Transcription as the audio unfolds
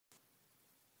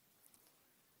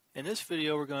In this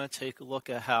video, we're going to take a look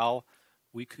at how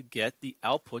we could get the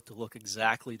output to look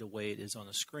exactly the way it is on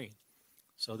the screen.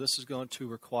 So this is going to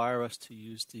require us to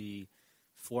use the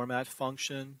format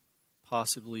function,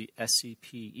 possibly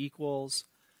SCP equals,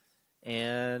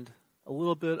 and a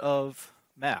little bit of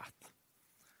math.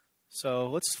 So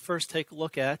let's first take a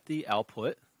look at the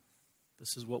output.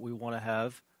 This is what we want to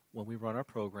have when we run our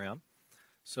program.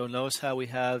 So notice how we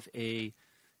have a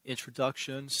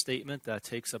introduction statement that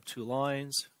takes up 2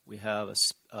 lines. We have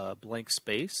a blank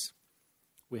space.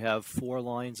 We have 4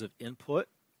 lines of input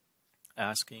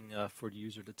asking for the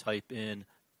user to type in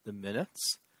the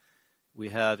minutes. We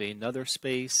have another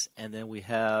space, and then we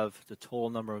have the total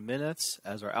number of minutes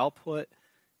as our output,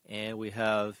 and we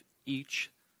have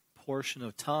each portion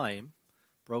of time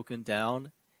broken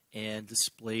down and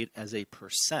displayed as a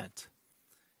percent.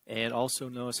 And also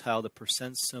notice how the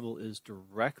percent symbol is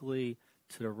directly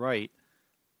to the right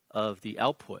of the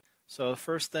output. So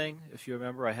first thing, if you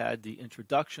remember, I had the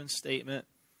introduction statement.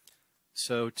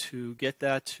 So to get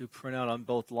that to print out on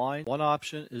both lines, one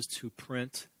option is to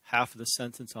print half of the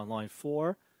sentence on line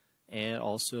 4 and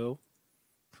also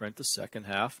print the second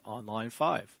half on line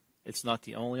 5. It's not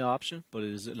the only option, but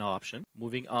it is an option.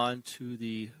 Moving on to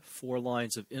the 4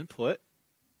 lines of input,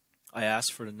 I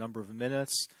asked for the number of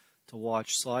minutes to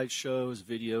watch slideshows,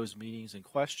 videos, meetings, and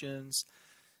questions.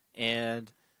 And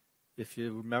if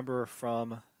you remember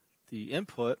from the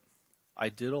input, I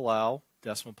did allow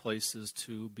decimal places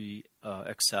to be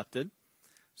accepted.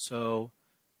 So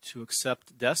to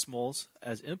accept decimals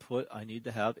as input, I need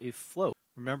to have a float.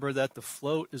 Remember that the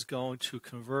float is going to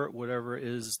convert whatever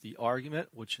is the argument,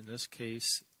 which in this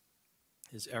case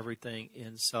is everything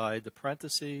inside the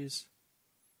parentheses.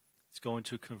 It's going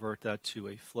to convert that to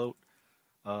a float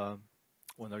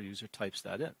when our user types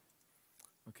that in.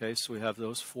 Okay, so we have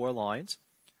those 4 lines.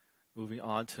 Moving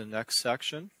on to the next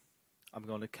section, I'm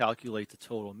going to calculate the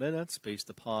total minutes based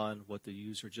upon what the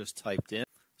user just typed in.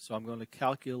 So I'm going to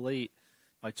calculate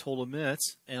my total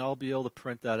minutes, and I'll be able to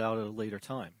print that out at a later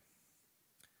time.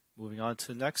 Moving on to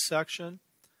the next section,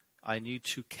 I need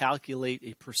to calculate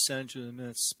a percentage of the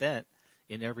minutes spent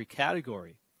in every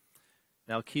category.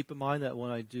 Now keep in mind that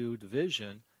when I do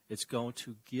division, it's going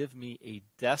to give me a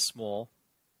decimal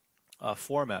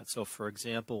format. So for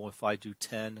example, if I do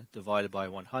 10 divided by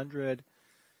 100,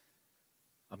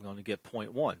 I'm going to get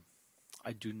 0.1.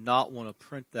 I do not want to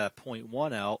print that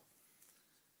 0.1 out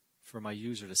for my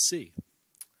user to see.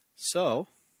 So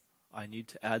I need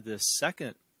to add this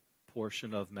second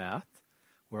portion of math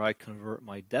where I convert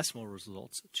my decimal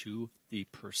results to the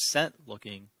percent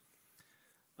looking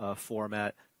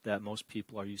format that most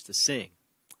people are used to seeing.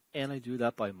 And I do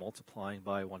that by multiplying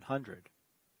by 100.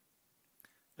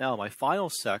 Now my final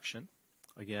section,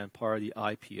 again part of the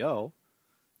IPO,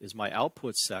 is my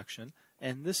output section,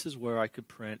 and this is where I could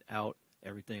print out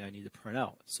everything I need to print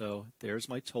out. So there's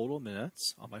my total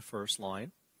minutes on my first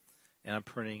line, and I'm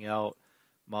printing out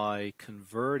my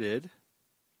converted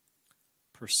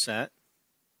percent.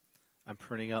 I'm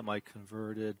printing out my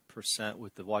converted percent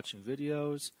with the watching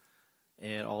videos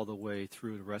and all the way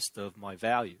through the rest of my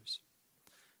values.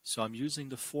 So I'm using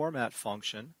the format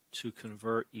function to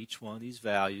convert each one of these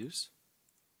values,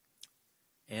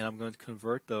 and I'm going to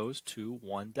convert those to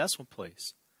 1 decimal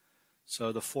place.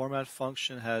 So the format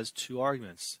function has 2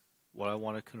 arguments, what I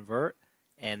want to convert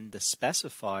and the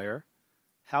specifier,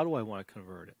 how do I want to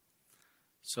convert it.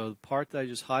 So the part that I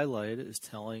just highlighted is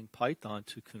telling Python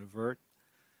to convert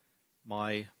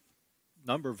my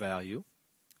number value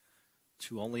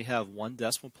to only have 1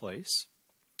 decimal place,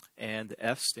 and the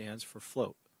F stands for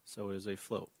float, so it is a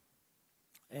float.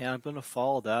 And I'm going to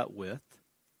follow that with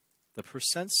the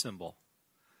percent symbol.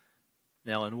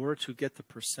 Now in order to get the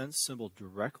percent symbol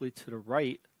directly to the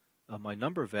right of my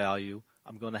number value,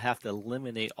 I'm going to have to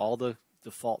eliminate all the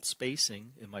default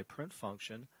spacing in my print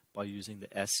function by using the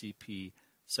SCP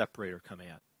separator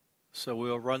command. So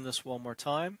we'll run this one more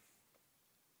time.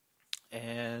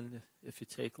 And if you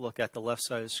take a look at the left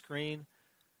side of the screen,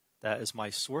 that is my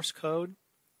source code,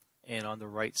 and on the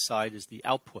right side is the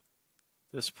output.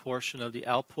 This portion of the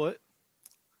output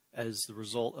as the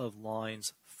result of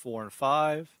lines 4 and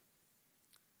 5.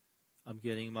 I'm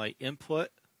getting my input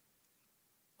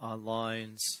on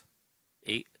lines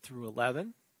 8 through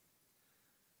 11.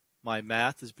 My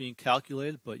math is being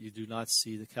calculated, but you do not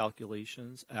see the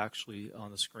calculations actually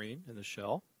on the screen in the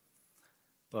shell.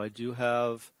 But I do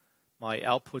have my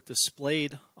output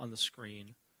displayed on the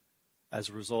screen as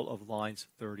a result of lines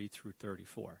 30 through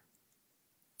 34.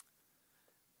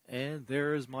 And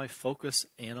there is my Focus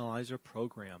Analyzer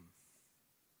program.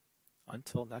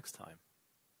 Until next time.